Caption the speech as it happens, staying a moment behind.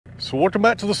So welcome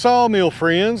back to the Sawmill,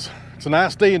 friends. It's a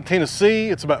nice day in Tennessee.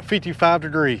 It's about 55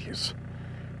 degrees.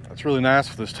 That's really nice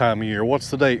for this time of year. What's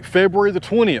the date? February the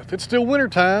 20th. It's still winter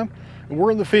time and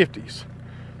we're in the 50s.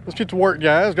 Let's get to work,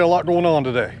 guys. Got a lot going on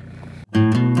today.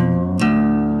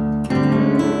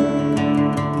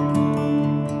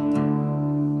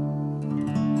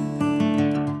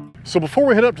 So before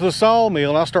we head up to the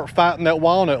sawmill and I start fighting that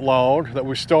walnut log that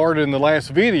we started in the last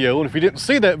video, and if you didn't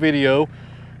see that video,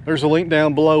 there's a link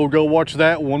down below. Go watch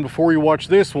that one. Before you watch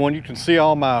this one, you can see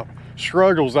all my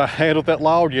struggles I had with that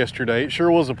log yesterday. It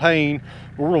sure was a pain,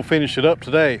 but we're gonna finish it up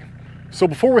today. So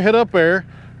before we head up there,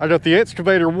 I got the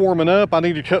excavator warming up. I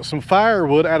need to cut some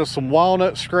firewood out of some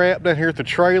walnut scrap down here at the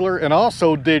trailer and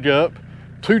also dig up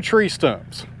 2 tree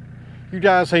stumps. You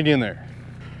guys hang in there.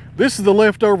 This is the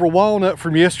leftover walnut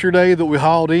from yesterday that we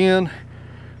hauled in.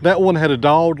 That one had a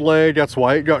dog leg, that's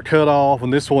why it got cut off,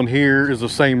 and this one here is the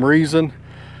same reason.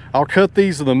 I'll cut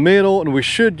these in the middle and we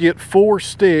should get 4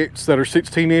 sticks that are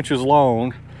 16 inches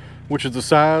long, which is the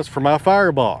size for my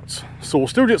firebox. So we'll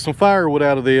still get some firewood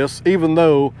out of this, even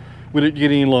though we didn't get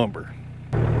any lumber.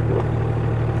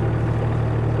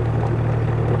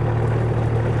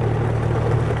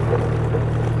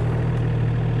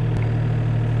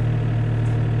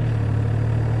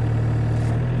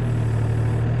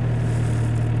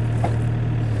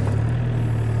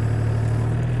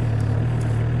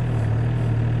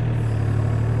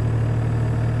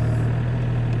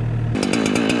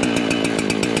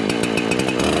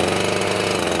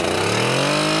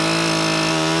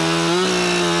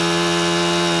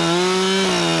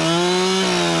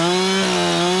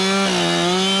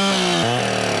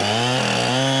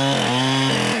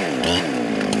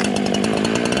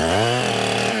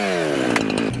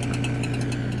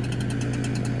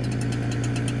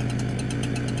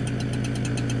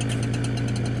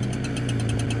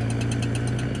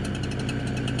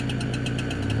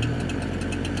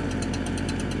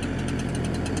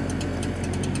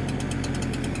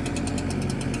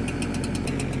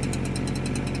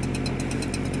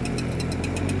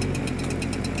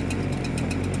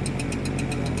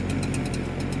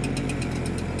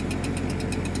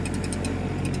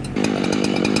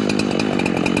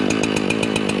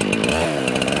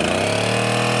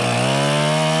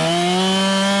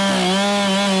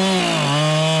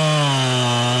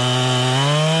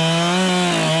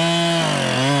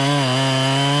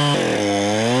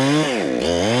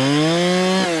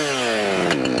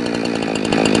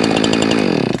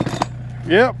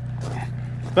 Yep,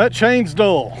 that chain's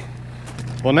dull.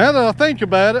 Well, now that I think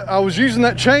about it, I was using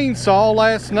that chainsaw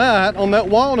last night on that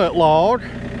walnut log.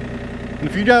 And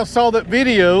if you guys saw that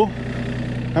video,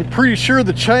 I'm pretty sure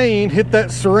the chain hit that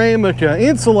ceramic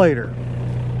insulator.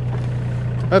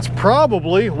 That's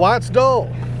probably why it's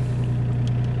dull.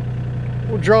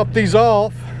 We'll drop these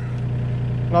off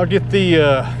and I'll get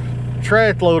the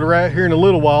track loader out here in a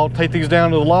little while, take these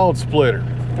down to the log splitter.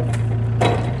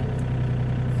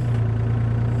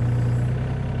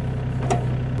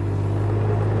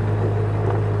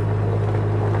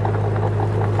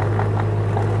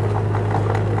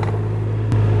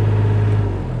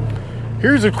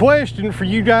 Here's a question for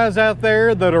you guys out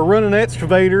there that are running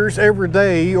excavators every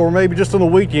day, or maybe just on the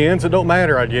weekends. It don't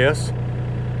matter, I guess.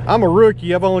 I'm a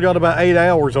rookie. I've only got about 8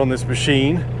 hours on this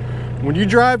machine. When you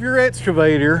drive your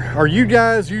excavator, are you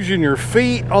guys using your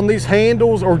feet on these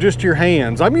handles or just your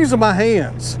hands? I'm using my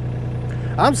hands.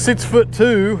 I'm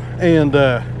 6'2", and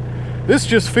this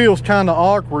just feels kind of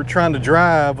awkward trying to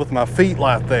drive with my feet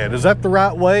like that. Is that the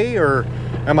right way, or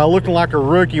am I looking like a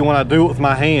rookie when I do it with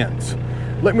my hands?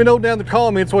 Let me know down in the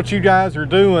comments what you guys are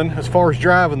doing as far as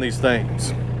driving these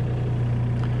things.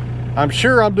 I'm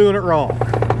sure I'm doing it wrong.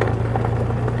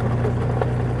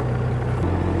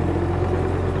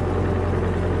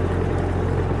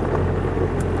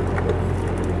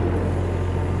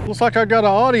 Looks like I got an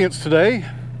audience today.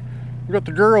 We got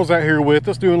the girls out here with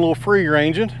us doing a little free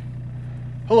ranging.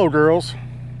 Hello, girls.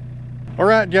 All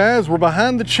right, guys, we're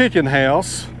behind the chicken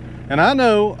house. And I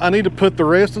know I need to put the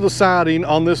rest of the siding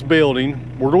on this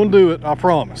building. We're going to do it, I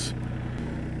promise.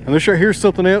 And this right here's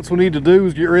something else we need to do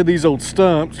is get rid of these old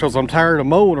stumps because I'm tired of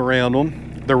mowing around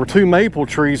them. There were 2 maple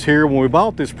trees here when we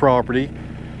bought this property.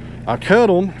 I cut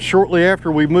them shortly after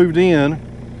we moved in.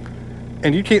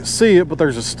 And you can't see it, but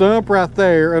there's a stump right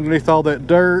there underneath all that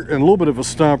dirt and a little bit of a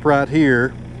stump right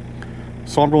here.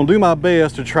 So I'm going to do my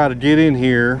best to try to get in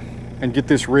here and get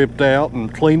this ripped out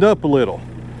and cleaned up a little.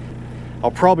 I'll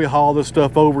probably haul this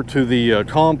stuff over to the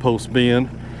compost bin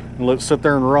and let it sit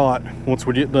there and rot once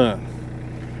we get done.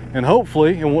 And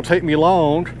hopefully it won't take me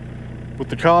long with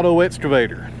the Cotto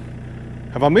excavator.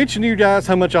 Have I mentioned to you guys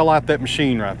how much I like that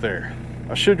machine right there?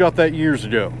 I should have got that years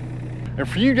ago. And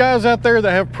for you guys out there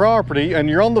that have property and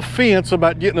you're on the fence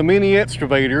about getting a mini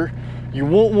excavator, you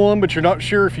want one but you're not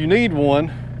sure if you need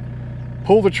one,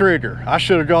 pull the trigger. I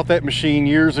should have got that machine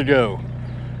years ago.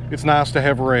 It's nice to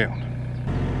have around.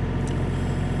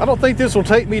 I don't think this will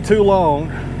take me too long.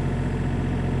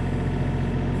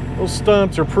 Those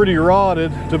stumps are pretty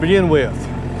rotted to begin with.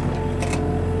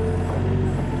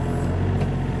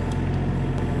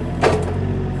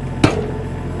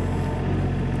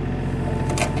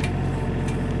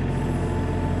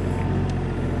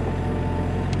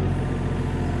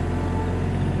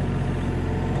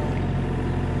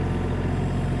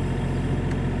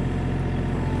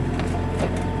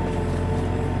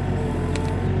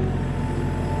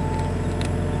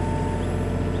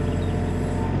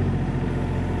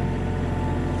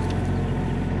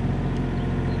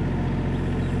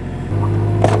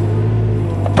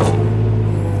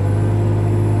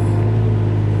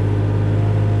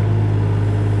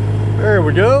 There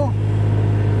we go.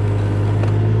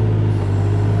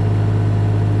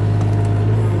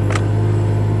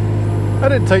 That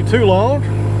didn't take too long.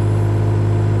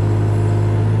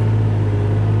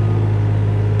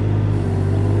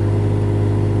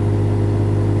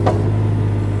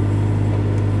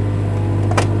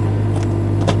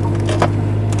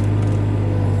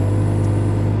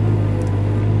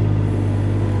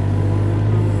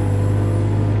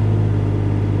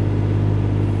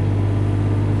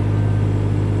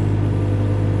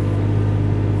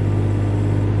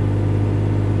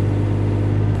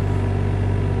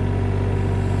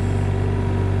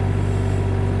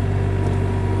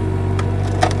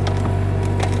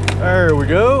 There we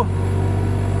go.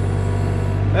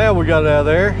 Now we got it out of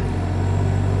there.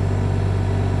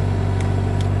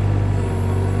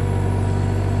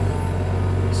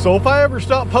 So if I ever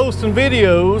stop posting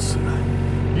videos,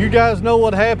 you guys know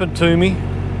what happened to me.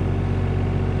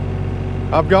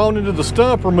 I've gone into the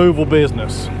stump removal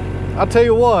business. I tell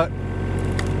you what,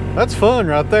 that's fun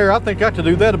right there. I think I could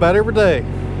do that about every day.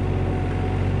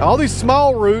 All these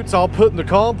small roots I'll put in the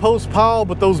compost pile,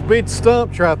 but those big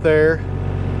stumps right there,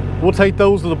 we'll take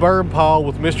those to the burn pile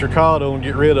with Mr. Cotto and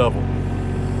get rid of them.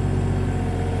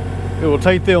 It will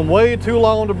take them way too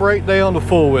long to break down to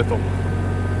fool with them.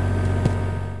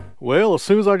 Well, as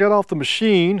soon as I got off the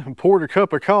machine and poured a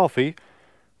cup of coffee,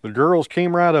 the girls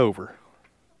came right over.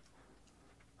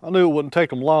 I knew it wouldn't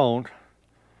take them long.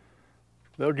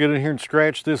 They'll get in here and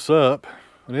scratch this up,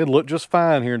 and it'll look just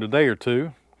fine here in a day or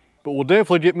two. But we'll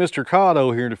definitely get Mr.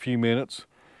 Cotto here in a few minutes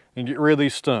and get rid of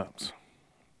these stumps.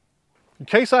 In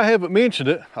case I haven't mentioned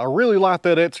it, I really like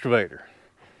that excavator.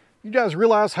 You guys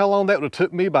realize how long that would have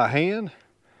took me by hand?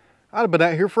 I'd have been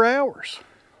out here for hours.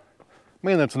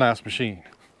 Man, that's a nice machine.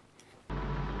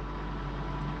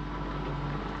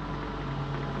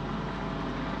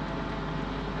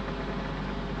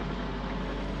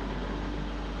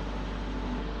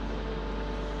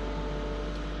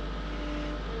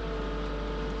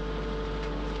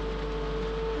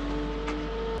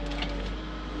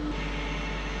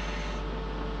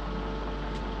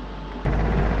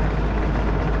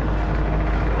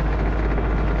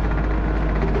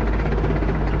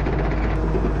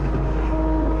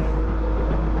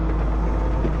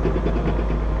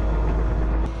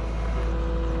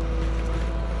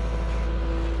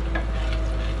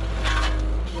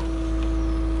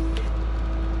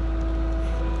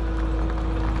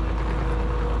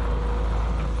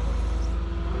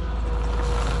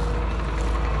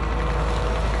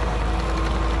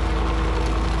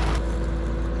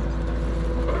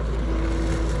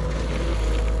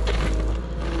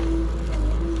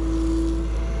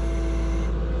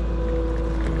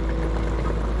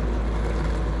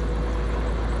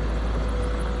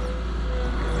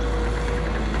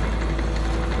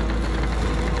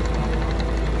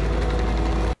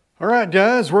 All right,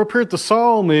 guys, we're up here at the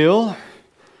sawmill.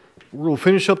 We're gonna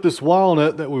finish up this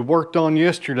walnut that we worked on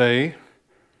yesterday.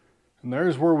 And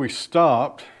there's where we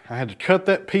stopped. I had to cut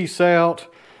that piece out,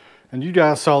 and you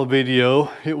guys saw the video.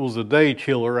 It was a day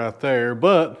killer right there,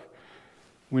 but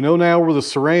we know now where the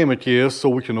ceramic is, so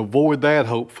we can avoid that,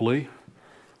 hopefully.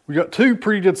 We got two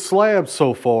pretty good slabs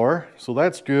so far, so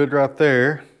that's good right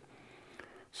there.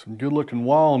 Some good looking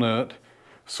walnut.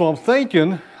 So I'm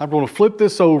thinking I'm going to flip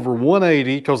this over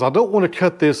 180 because I don't want to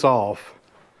cut this off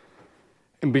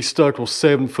and be stuck with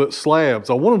 7-foot slabs.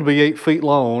 I want them to be 8 feet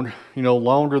long. You know,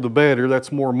 longer the better.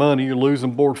 That's more money. You're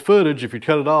losing board footage if you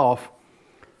cut it off.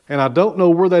 And I don't know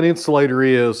where that insulator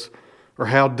is or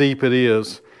how deep it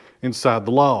is inside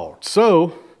the log.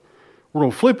 So we're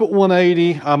going to flip it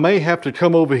 180. I may have to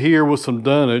come over here with some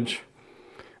dunnage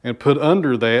and put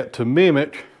under that to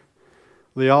mimic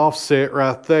the offset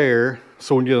right there,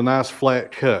 so we can get a nice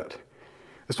flat cut.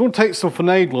 It's going to take some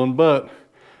finagling, but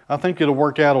I think it'll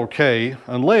work out okay,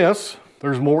 unless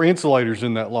there's more insulators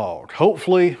in that log.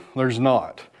 Hopefully there's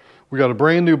not. We got a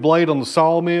brand new blade on the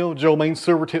Sawmill, Joe Maine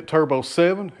Silvertip Turbo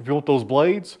 7. If you want those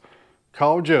blades,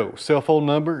 call Joe. Cell phone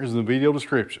number is in the video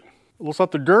description. Looks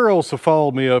like the girls have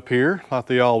followed me up here, like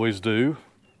they always do,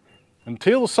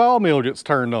 until the sawmill gets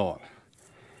turned on.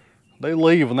 They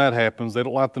leave when that happens. They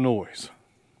don't like the noise.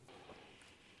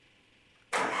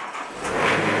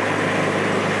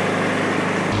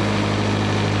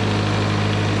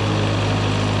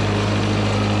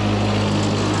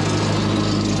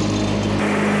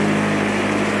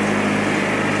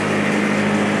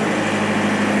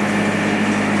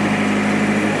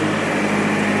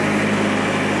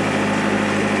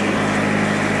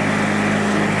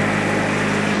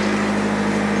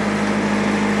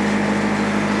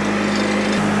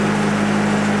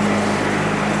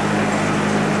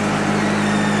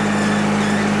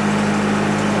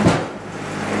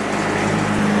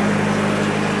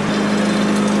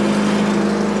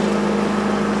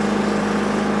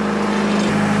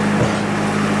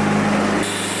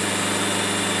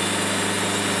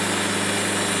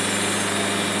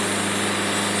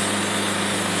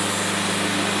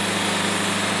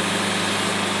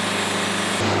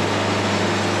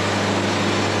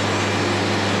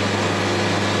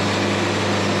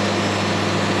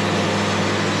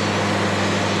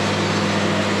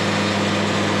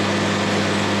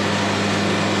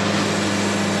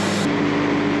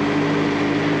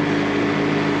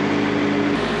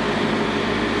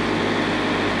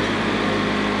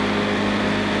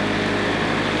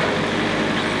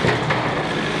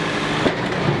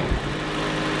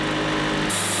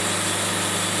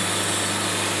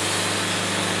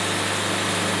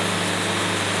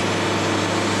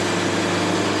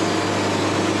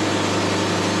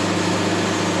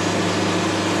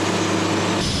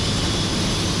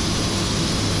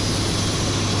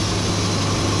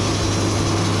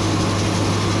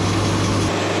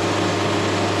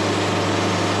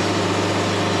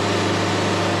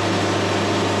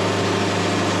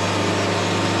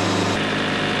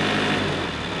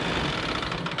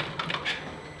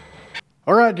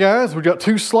 All right, guys, we've got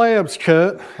 2 slabs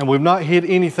cut and we've not hit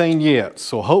anything yet.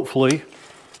 So hopefully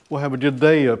we'll have a good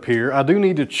day up here. I do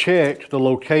need to check the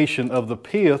location of the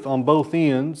pith on both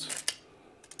ends.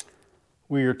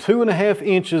 We are 2.5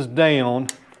 inches down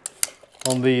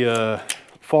on the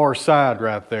far side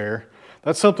right there.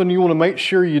 That's something you want to make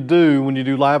sure you do when you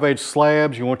do live edge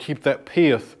slabs. You want to keep that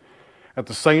pith at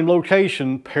the same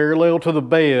location parallel to the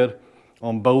bed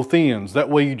on both ends. That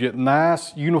way you get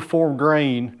nice uniform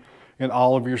grain in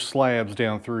all of your slabs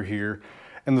down through here.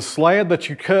 And the slab that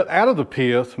you cut out of the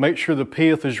pith, make sure the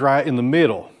pith is right in the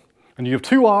middle. And you have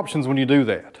 2 options when you do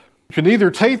that. You can either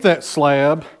take that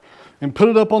slab and put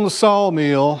it up on the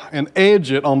sawmill and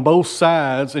edge it on both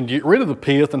sides and get rid of the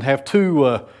pith and have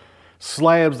 2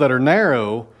 slabs that are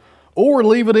narrow, or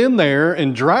leave it in there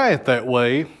and dry it that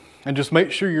way and just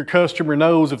make sure your customer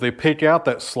knows if they pick out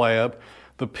that slab,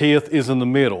 the pith is in the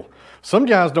middle. Some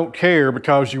guys don't care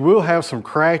because you will have some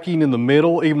cracking in the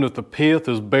middle even if the pith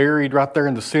is buried right there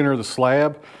in the center of the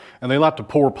slab, and they like to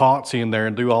pour epoxy in there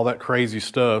and do all that crazy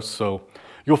stuff. So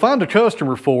you'll find a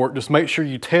customer for it, just make sure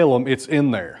you tell them it's in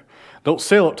there. Don't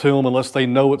sell it to them unless they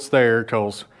know it's there,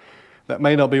 because that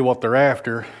may not be what they're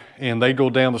after, and they go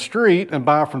down the street and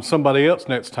buy from somebody else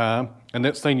next time, and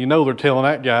next thing you know they're telling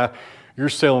that guy you're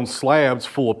selling slabs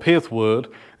full of pith wood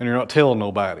and you're not telling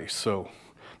nobody. So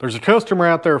there's a customer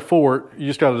out there for it. You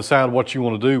just got to decide what you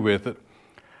want to do with it.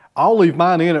 I'll leave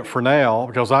mine in it for now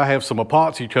because I have some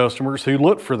epoxy customers who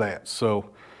look for that.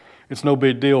 So it's no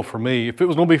big deal for me. If it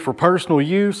was going to be for personal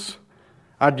use,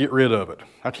 I'd get rid of it.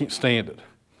 I can't stand it.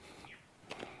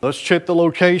 Let's check the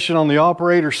location on the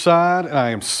operator side. And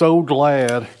I am so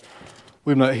glad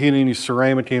we've not hit any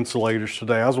ceramic insulators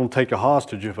today. I was going to take a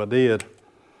hostage if I did.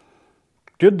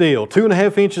 Good deal.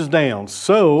 2.5 inches down.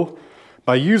 So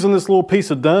by using this little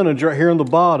piece of dunnage right here on the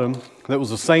bottom, that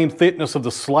was the same thickness of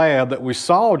the slab that we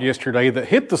sawed yesterday that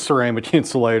hit the ceramic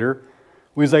insulator,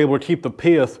 we was able to keep the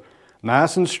pith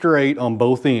nice and straight on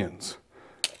both ends.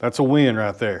 That's a win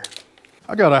right there.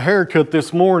 I got a haircut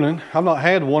this morning. I've not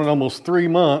had one in almost 3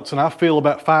 months, and I feel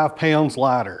about 5 pounds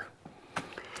lighter.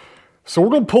 So we're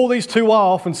going to pull these 2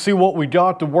 off and see what we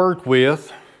got to work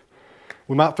with.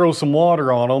 We might throw some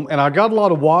water on them, and I got a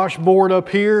lot of washboard up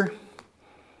here.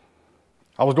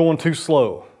 I was going too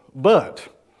slow, but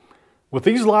with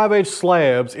these live edge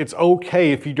slabs, it's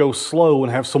okay if you go slow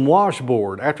and have some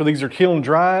washboard. After these are kiln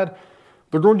dried,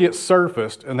 they're going to get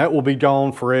surfaced and that will be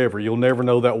gone forever. You'll never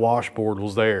know that washboard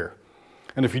was there.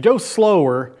 And if you go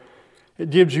slower, it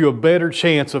gives you a better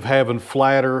chance of having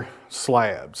flatter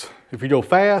slabs. If you go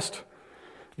fast,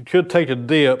 you could take a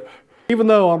dip. Even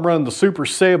though I'm running the Super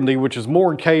 70, which is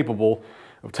more capable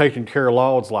of taking care of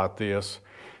logs like this,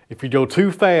 if you go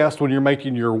too fast when you're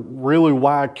making your really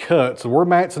wide cuts, and we're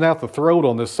maxing out the throat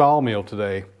on this sawmill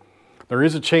today, there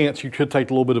is a chance you could take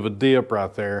a little bit of a dip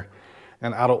right there,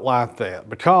 and I don't like that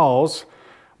because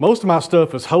most of my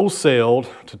stuff is wholesaled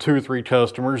to 2 or 3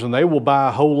 customers, and they will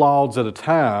buy whole logs at a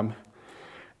time,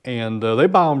 and they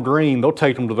buy them green. They'll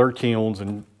take them to their kilns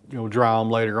and dry them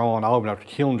later on. I'll even have to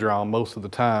kiln dry them most of the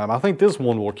time. I think this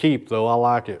one will keep though, I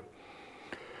like it.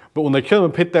 But when they come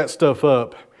and pick that stuff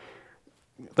up,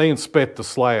 they inspect the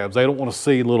slabs. They don't want to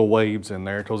see little waves in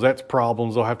there because that's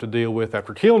problems they'll have to deal with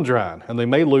after kiln drying. And they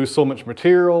may lose so much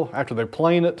material after they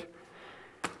plane it,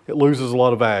 it loses a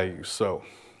lot of value. So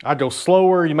I go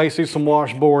slower. You may see some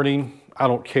washboarding. I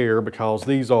don't care because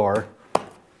these are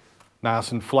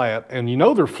nice and flat. And you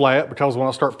know they're flat because when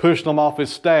I start pushing them off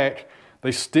this stack,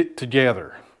 they stick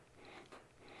together.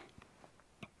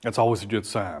 That's always a good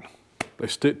sign. They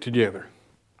stick together.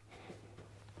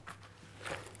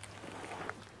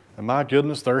 And my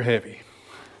goodness, they're heavy.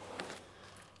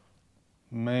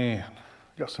 Man,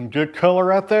 got some good color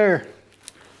right there.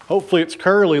 Hopefully it's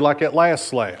curly like that last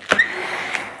slab.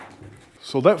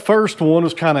 So that first one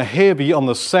was kind of heavy on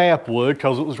the sapwood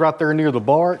because it was right there near the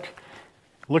bark.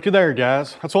 Look at there,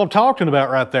 guys. That's what I'm talking about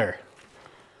right there.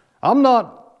 I'm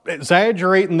not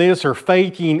exaggerating this or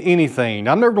faking anything.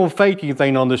 I'm never going to fake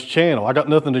anything on this channel. I got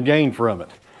nothing to gain from it.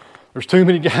 There's too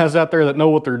many guys out there that know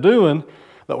what they're doing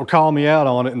that will call me out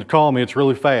on it and call me it's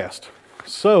really fast.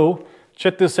 So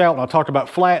check this out when I talk about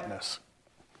flatness.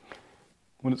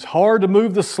 When it's hard to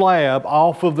move the slab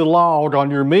off of the log on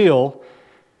your mill,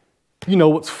 you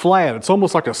know it's flat. It's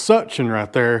almost like a suction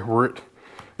right there where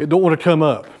it don't want to come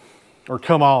up, or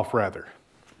come off rather.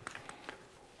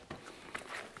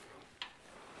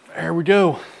 There we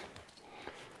go.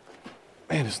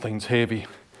 Man, this thing's heavy.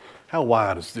 How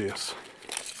wide is this?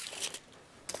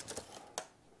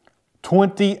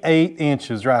 28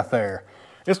 inches right there.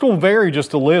 It's going to vary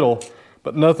just a little,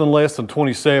 but nothing less than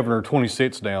 27 or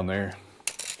 26 down there.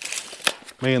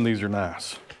 Man, these are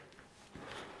nice.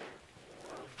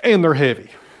 And they're heavy.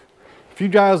 If you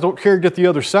guys don't care to get the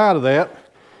other side of that,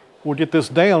 we'll get this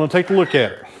down and take a look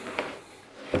at it.